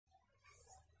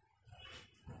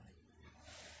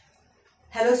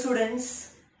Hello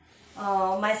students,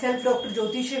 myself Dr.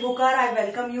 Jyoti Shegokar. I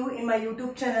welcome you in my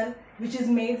YouTube channel which is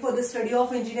made for the study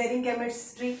of engineering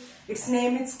chemistry. Its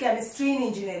name is Chemistry in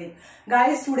Engineering.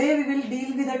 Guys, today we will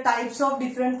deal with the types of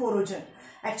different corrosion.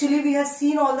 Actually, we have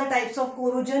seen all the types of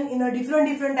corrosion in a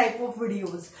different type of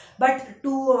videos. But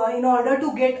in order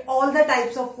to get all the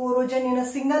types of corrosion in a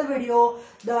single video,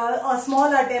 a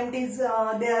small attempt is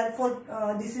there for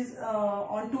this is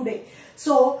on today.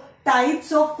 So,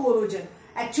 types of corrosion.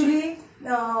 Actually,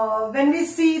 when we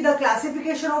see the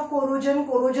classification of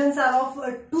corrosions are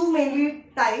of two mainly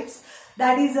types,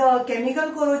 that is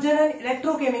chemical corrosion and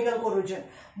electrochemical corrosion.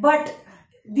 But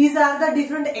these are the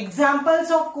different examples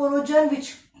of corrosion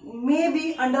which may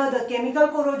be under the chemical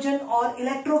corrosion or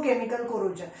electrochemical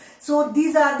corrosion. So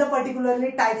these are the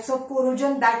particularly types of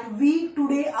corrosion that we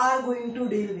today are going to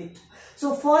deal with.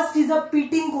 So first is a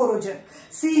pitting corrosion.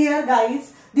 See here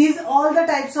guys, these all the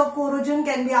types of corrosion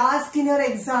can be asked in your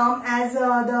exam as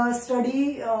the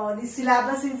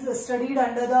syllabus is studied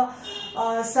under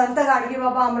the Santa Gadge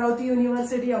Baba Amravati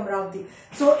University Amravati.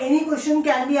 So any question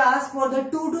can be asked for the 2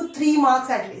 to 3 marks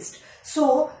at least.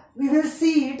 So we will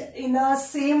see it in the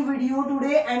same video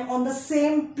today and on the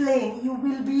same plane. You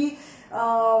will be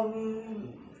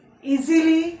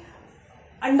easily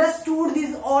understood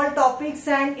these all topics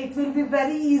and it will be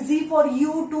very easy for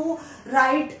you to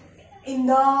write in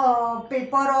the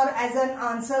paper or as an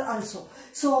answer also.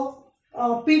 So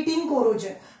pitting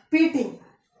corrosion. Pitting,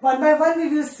 one by one we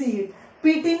will see it.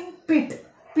 Pitting, pit.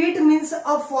 Pit means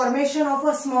a formation of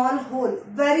a small hole,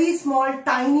 very small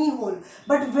tiny hole,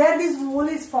 but where this hole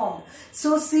is formed.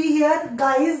 So see here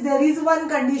guys, there is one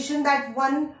condition that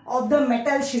one of the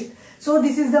metal sheet. So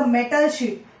this is the metal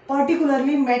sheet,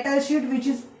 particularly metal sheet which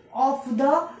is of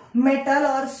the metal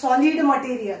or solid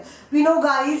material. We know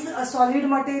guys, a solid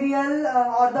material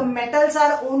or the metals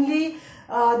are only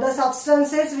the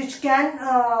substances which can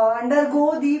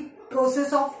undergo the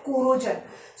process of corrosion.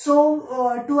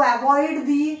 So to avoid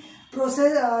the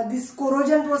process, this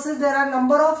corrosion process, there are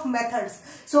number of methods.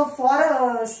 So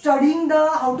for studying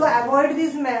how to avoid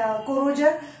this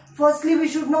corrosion, firstly we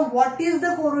should know what is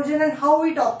the corrosion and how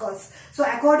it occurs. So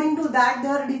according to that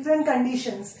there are different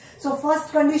conditions. So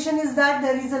first condition is that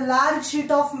there is a large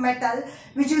sheet of metal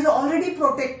which is already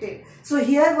protected. So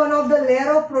here one of the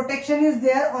layer of protection is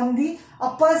there on the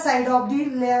upper side of the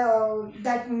layer,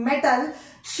 that metal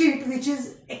sheet which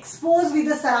is exposed with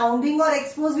the surrounding or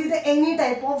exposed with any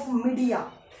type of media.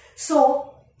 So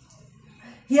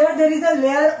here there is a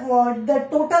layer, the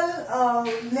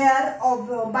total layer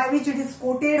of by which it is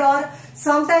coated, or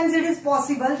sometimes it is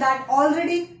possible that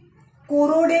already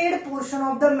corroded portion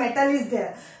of the metal is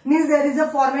there. Means there is a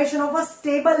formation of a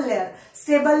stable layer.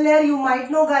 Stable layer, you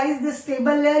might know guys, the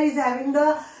stable layer is having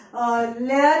the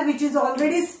layer which is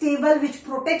already stable, which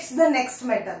protects the next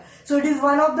metal. So it is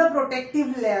one of the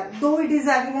protective layer, though it is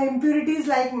having impurities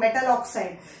like metal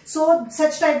oxide. So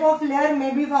such type of layer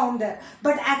may be found there,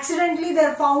 but accidentally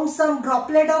they found some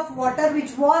droplet of water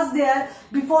which was there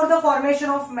before the formation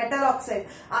of metal oxide,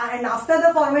 and after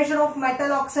the formation of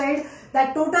metal oxide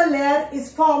that total layer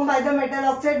is formed by the metal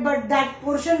oxide, but that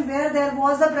portion where there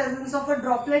was the presence of a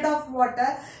droplet of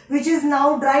water which is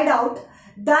now dried out,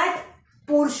 that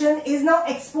portion is now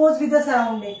exposed with the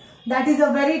surrounding. That is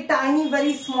a very tiny,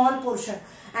 very small portion,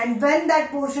 and when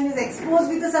that portion is exposed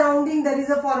with the surrounding, there is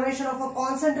a formation of a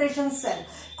concentration cell.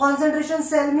 Concentration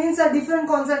cell means a different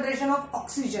concentration of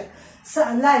oxygen. So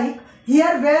like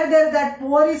here where that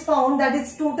pore is found, that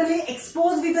is totally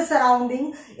exposed with the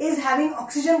surrounding, is having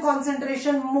oxygen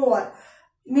concentration more.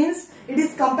 Means it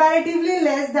is comparatively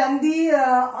less than the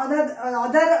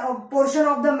other portion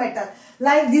of the metal.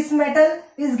 Like this metal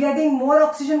is getting more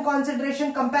oxygen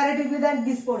concentration comparatively than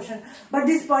this portion, but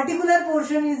this particular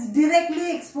portion is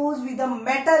directly exposed with the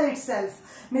metal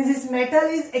itself. Means this metal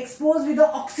is exposed with the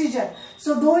oxygen.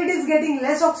 So though it is getting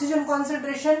less oxygen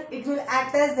concentration, it will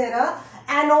act as their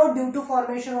anode due to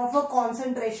formation of a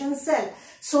concentration cell.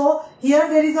 So here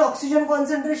there is oxygen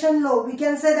concentration low. We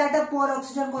can say that a poor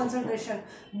oxygen concentration.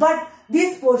 But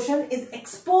this portion is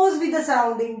exposed with the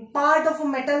surrounding, part of a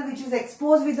metal which is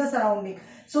exposed with the surrounding.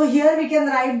 So here we can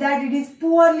write that it is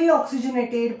poorly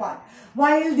oxygenated part.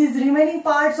 While these remaining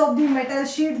parts of the metal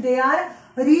sheet, they are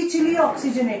richly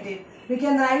oxygenated. We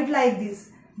can write like this.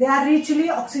 They are richly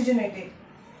oxygenated.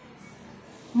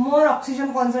 More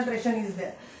oxygen concentration is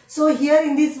there. So here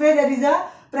in this way there is a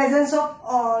presence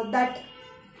of that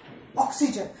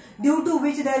oxygen, due to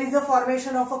which there is a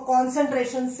formation of a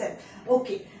concentration cell.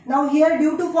 Okay, Now here,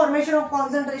 due to formation of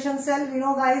concentration cell, we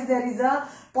know guys there is a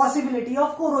possibility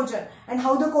of corrosion. And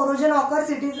how the corrosion occurs?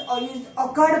 It is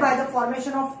occurred by the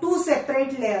formation of two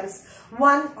separate layers,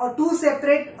 one or two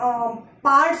separate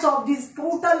parts of this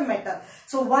total metal.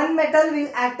 So one metal will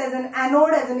act as an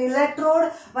anode, as an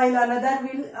electrode, while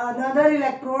another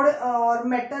electrode or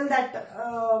metal that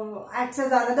acts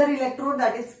as another electrode,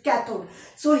 that is cathode.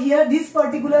 So here this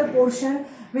particular portion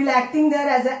will acting there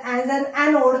as an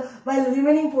anode, while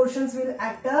remaining portions will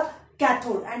act a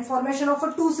cathode, and formation of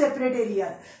a two separate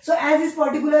areas. So as this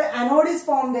particular anode is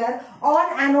formed there,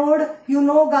 on anode, you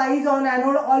know guys, on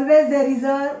anode always there is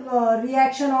a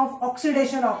reaction of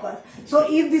oxidation occurs. So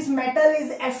if this metal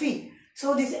is Fe,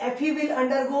 so this Fe will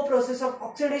undergo process of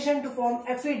oxidation to form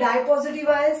Fe di-positive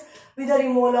ions with a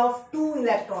removal of 2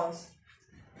 electrons.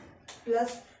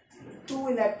 Plus 2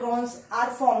 electrons are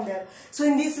formed there. So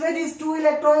in this way, these 2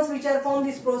 electrons which are formed,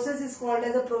 this process is called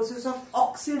as a process of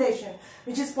oxidation,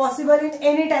 which is possible in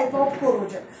any type of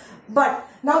corrosion. But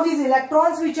now these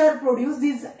electrons which are produced,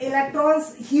 these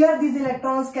electrons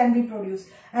can be produced,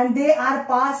 and they are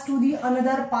passed to the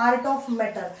another part of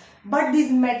metal. But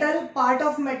this part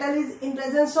of metal is in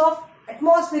presence of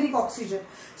atmospheric oxygen.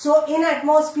 So in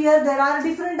atmosphere there are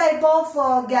different type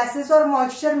of gases or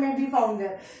moisture may be found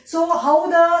there. So how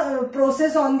the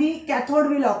process on the cathode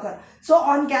will occur? So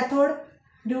on cathode,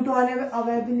 due to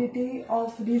unavailability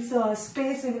of this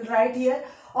space, we will write here.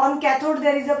 On cathode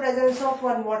there is a presence of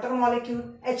one water molecule,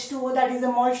 H2O, that is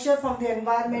the moisture from the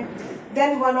environment.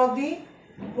 Then one of the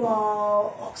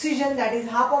oxygen, that is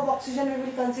half of oxygen we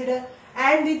will consider,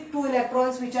 and the 2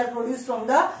 electrons which are produced from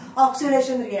the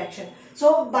oxidation reaction.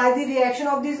 So by the reaction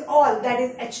of this all, that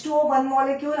is H2O, one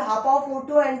molecule, half of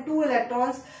O2 and 2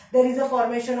 electrons, there is a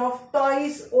formation of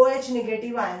twice OH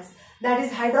negative ions, that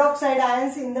is hydroxide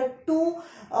ions in the 2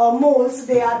 moles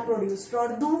they are produced,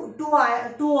 or 2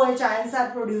 OH ions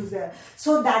are produced there.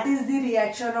 So that is the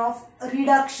reaction of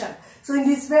reduction. So in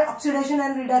this way, oxidation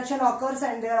and reduction occurs,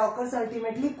 and there occurs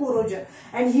ultimately corrosion.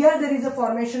 And here there is a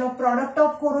formation of product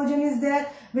of corrosion is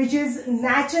there, which is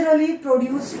naturally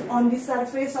produced on the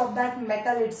surface of that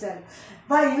metal itself.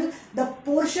 While the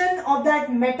portion of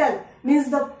that metal, means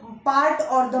the part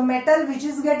or the metal which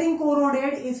is getting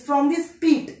corroded, is from this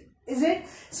peat. Is it?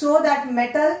 So that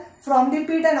metal from the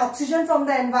peat and oxygen from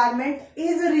the environment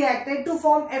is reacted to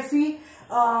form Fe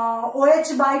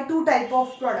OH by 2 type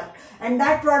of product, and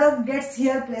that product gets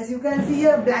here placed. You can see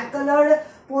here black colored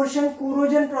portion,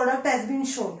 corrosion product has been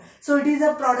shown. So it is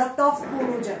a product of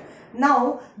corrosion.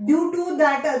 Now due to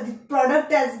that the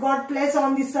product has got placed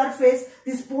on the surface,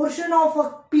 this portion of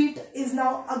a peat is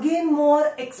now again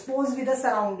more exposed with the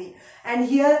surrounding, and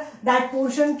here that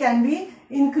portion can be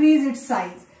increase its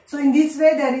size. So in this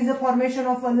way there is a formation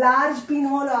of a large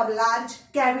pinhole or large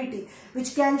cavity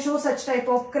which can show such type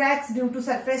of cracks due to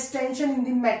surface tension in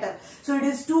the metal. So it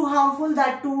is too harmful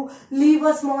that to leave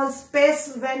a small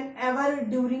space whenever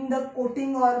during the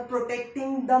coating or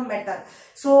protecting the metal.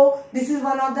 So this is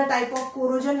one of the type of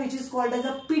corrosion which is called as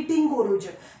a pitting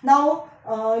corrosion. Now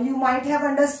you might have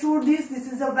understood this. This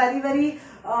is a very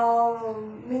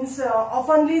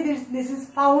oftenly this is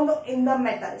found in the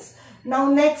metals.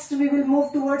 Now next we will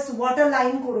move towards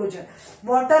waterline corrosion.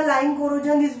 Waterline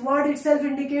corrosion, this word itself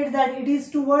indicates that it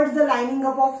is towards the lining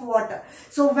up of water.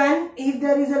 So if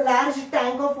there is a large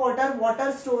tank of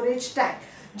water storage tank,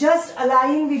 just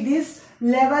align with this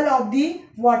level of the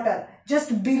water,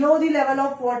 just below the level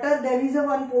of water there is a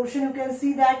one portion, you can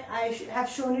see that I have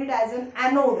shown it as an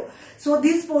anode. So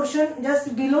this portion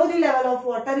just below the level of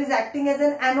water is acting as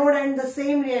an anode, and the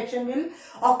same reaction will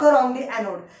occur on the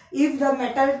anode. If the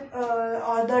metal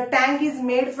or the tank is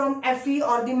made from Fe,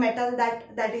 or the metal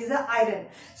that is a iron,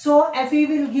 so Fe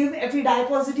will give Fe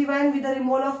di-positive ion with a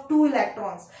removal of 2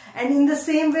 electrons, and in the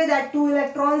same way that 2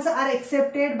 electrons are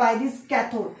accepted by this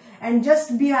cathode, and just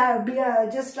ahead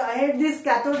this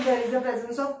cathode there is a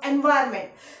presence of environment.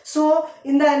 So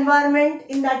in the environment,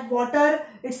 in that water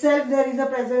itself, there is a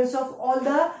presence of all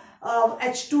the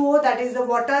H2O, that is the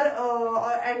water,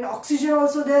 and oxygen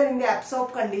also there in the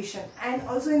absorbed condition, and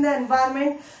also in the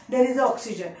environment there is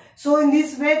oxygen. So in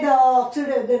this way the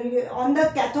oxygen on the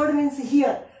cathode means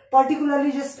here,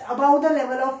 particularly just above the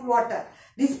level of water,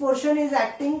 this portion is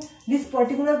acting, this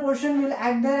particular portion will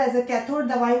act there as a cathode,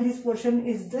 while this portion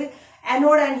is the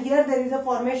anode, and here there is a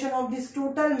formation of this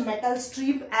total metal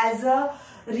strip as a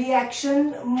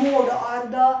reaction mode, or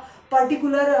the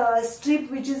particular strip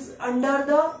which is under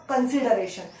the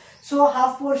consideration. So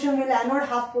half portion will anode,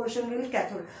 half portion will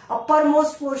cathode.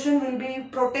 Uppermost portion will be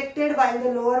protected, while the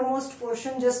lowermost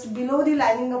portion just below the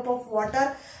lining up of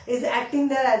water is acting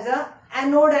there as a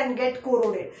anode and get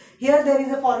corroded. Here there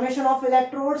is a formation of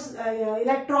electrons,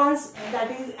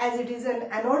 that is as it is an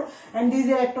anode, and these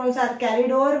electrons are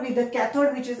carried over with the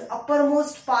cathode, which is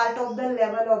uppermost part of the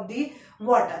level of the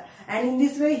water, and in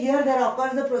this way here there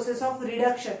occurs the process of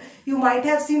reduction. You might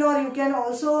have seen, or you can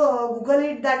also Google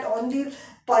it, that on the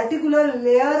particular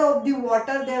layer of the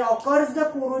water there occurs the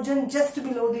corrosion just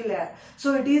below the layer.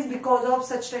 So it is because of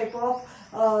such type of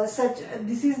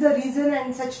this is the reason,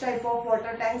 and such type of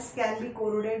water tanks can be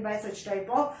corroded by such type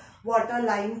of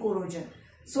waterline corrosion.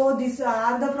 So these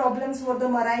are the problems for the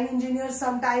marine engineers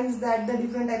sometimes, that the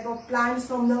different type of plants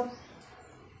from the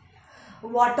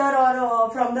water or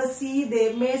from the sea,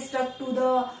 they may stuck to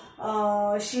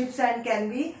the ships and can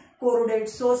be corroded.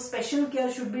 So special care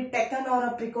should be taken, or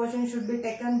a precaution should be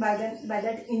taken by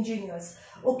that engineers.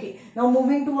 Okay, now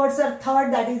moving towards our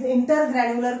third, that is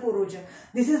intergranular corrosion.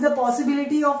 This is the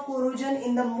possibility of corrosion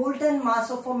in the molten mass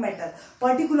of a metal,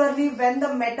 particularly when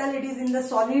the metal it is in the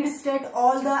solid state.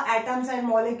 All the atoms and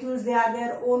molecules, they are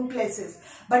their own places,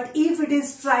 but if it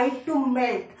is tried to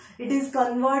melt, it is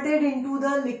converted into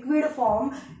the liquid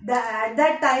form. At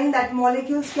that time, that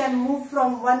molecules can move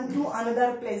from one to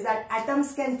another place, that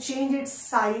atoms can change its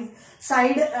side,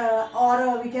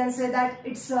 or we can say that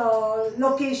its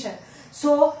location.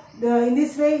 So in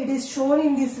this way, it is shown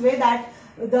in this way that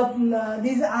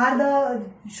these are the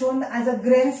shown as a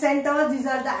grain centers. These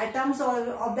are the atoms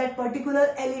of that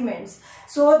particular elements.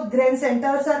 So grain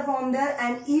centers are formed there,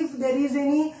 and if there is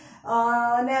any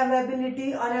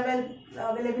unavailability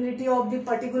of the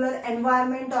particular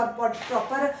environment, or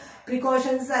proper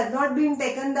precautions has not been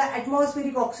taken, the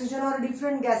atmospheric oxygen or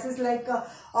different gases like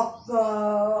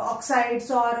oxides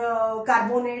or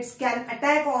carbonates can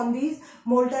attack on these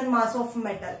molten mass of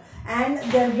metal, and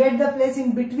they'll get the place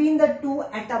in between the two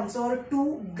atoms or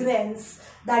two grains.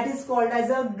 That is called as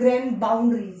a grain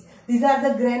boundaries. These are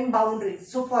the grain boundaries.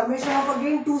 So formation of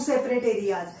again two separate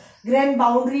areas. Grain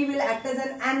boundary will act as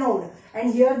an anode,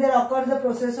 and here there occurs the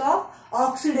process of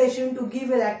oxidation to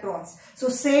give electrons. So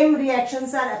same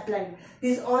reactions are applied.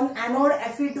 This on anode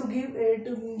Fe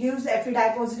gives Fe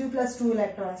dye positive plus 2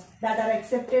 electrons that are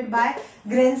accepted by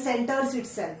grain centers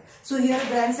itself. So here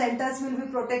grain centers will be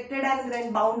protected and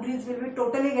grain boundaries will be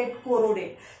totally get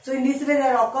corroded. So in this way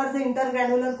there occurs the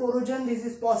intergranular corrosion. This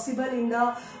is possible in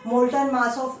the molten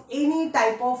mass of any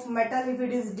type of metal if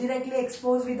it is directly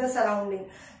exposed with the surrounding.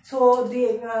 So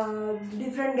the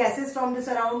different gases from the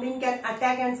surrounding can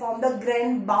attack and form the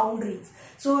grain boundaries.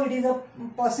 So it is a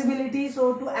possibility.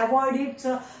 So to avoid it,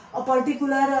 a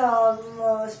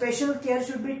particular special care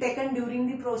should be taken during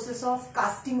the process of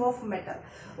casting of metal.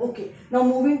 Okay, now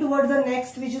moving towards the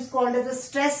next, which is called as a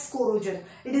stress corrosion.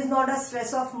 It is not a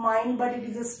stress of mind, but it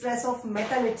is a stress of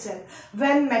metal itself.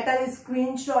 When metal is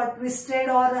quenched or twisted,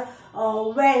 or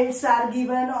welds are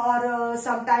given, or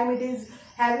sometime it is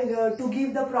having to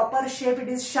give the proper shape, it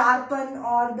is sharpened,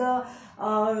 or the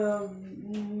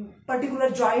particular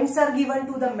joints are given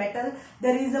to the metal,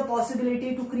 there is a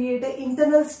possibility to create an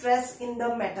internal stress in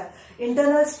the metal.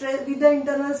 Internal stress, with the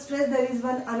internal stress there is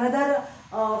another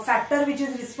factor which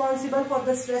is responsible for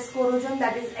the stress corrosion,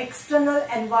 that is external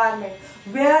environment,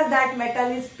 where that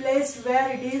metal is placed, where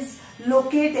it is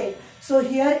located. So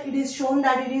here it is shown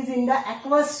that it is in the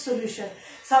aqueous solution.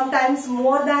 Sometimes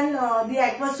more than the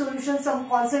aqueous solution, some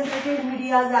concentrated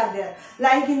medias are there,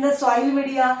 like in the soil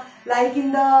media, like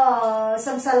in the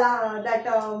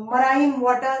marine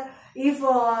water. If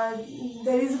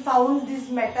there is found these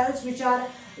metals which are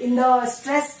in the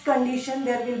stress condition,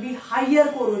 there will be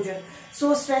higher corrosion.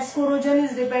 So stress corrosion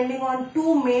is depending on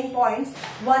two main points.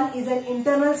 One is an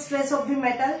internal stress of the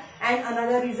metal, and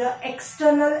another is an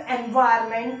external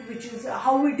environment, which is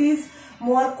how it is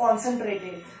more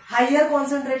concentrated. Higher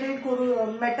concentrated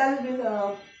metal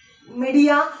will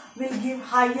media will give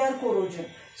higher corrosion.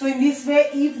 So in this way,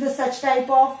 if the such type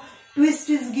of twist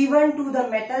is given to the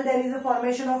metal, there is a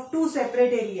formation of two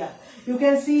separate areas. You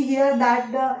can see here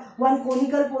that the one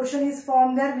conical portion is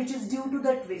formed there, which is due to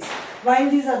the twist, while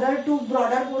these other two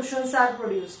broader portions are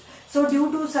produced. So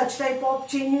due to such type of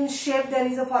change in shape, there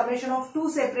is a formation of two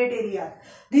separate areas.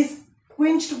 This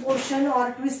quenched portion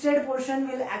or twisted portion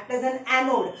will act as an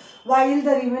anode, while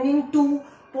the remaining two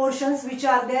portions which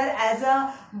are there as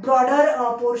a broader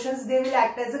portions, they will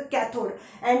act as a cathode,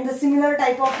 and the similar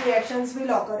type of reactions will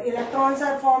occur. Electrons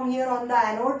are formed here on the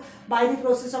anode by the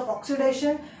process of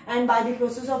oxidation and by the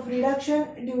process of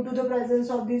reduction due to the presence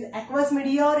of these aqueous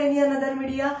media or any another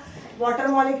media. Water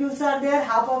molecules are there,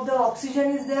 half of the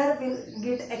oxygen is there, will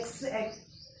get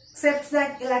accepts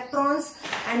that electrons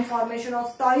and formation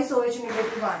of twice OH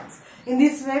negative ions. In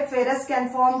this way, ferrous can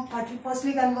form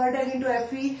firstly converted into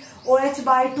FeOH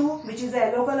by 2, which is a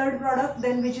yellow colored product,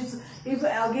 then which is, if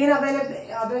again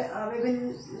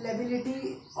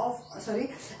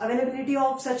availability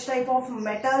of such type of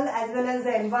metal as well as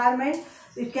the environment,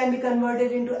 it can be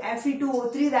converted into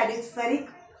Fe2O3, that is ferric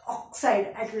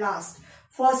oxide at last.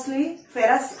 Firstly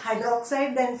ferrous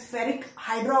hydroxide, then ferric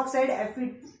hydroxide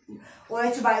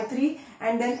FeOH by 3,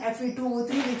 and then Fe2O3,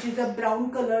 which is a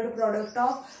brown colored product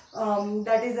of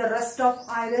that is a rust of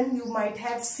iron. You might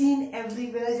have seen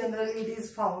everywhere, generally it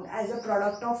is found as a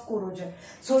product of corrosion.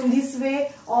 So in this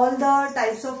way, all the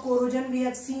types of corrosion we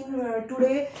have seen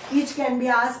today, each can be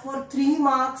asked for 3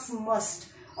 marks must,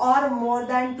 or more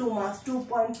than 2 marks,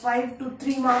 2.5 to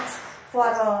 3 marks for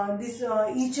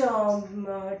each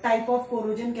type of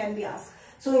corrosion can be asked.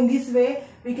 So in this way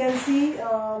we can see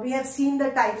we have seen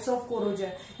the types of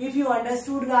corrosion. If you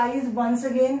understood, guys, once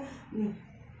again,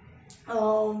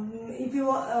 if you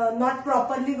not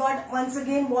properly got, once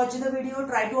again watch the video,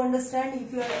 try to understand.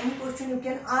 If you have any question, you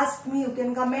can ask me, you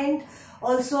can comment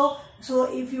also. So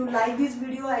if you like this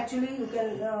video, actually you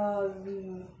can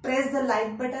press the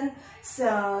like button,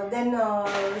 then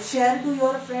share to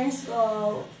your friends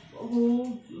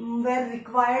who were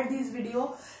required this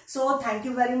video. So thank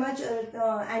you very much,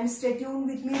 and stay tuned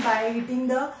with me by hitting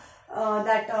the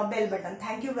bell button.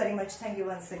 Thank you very much. Thank you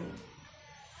once again.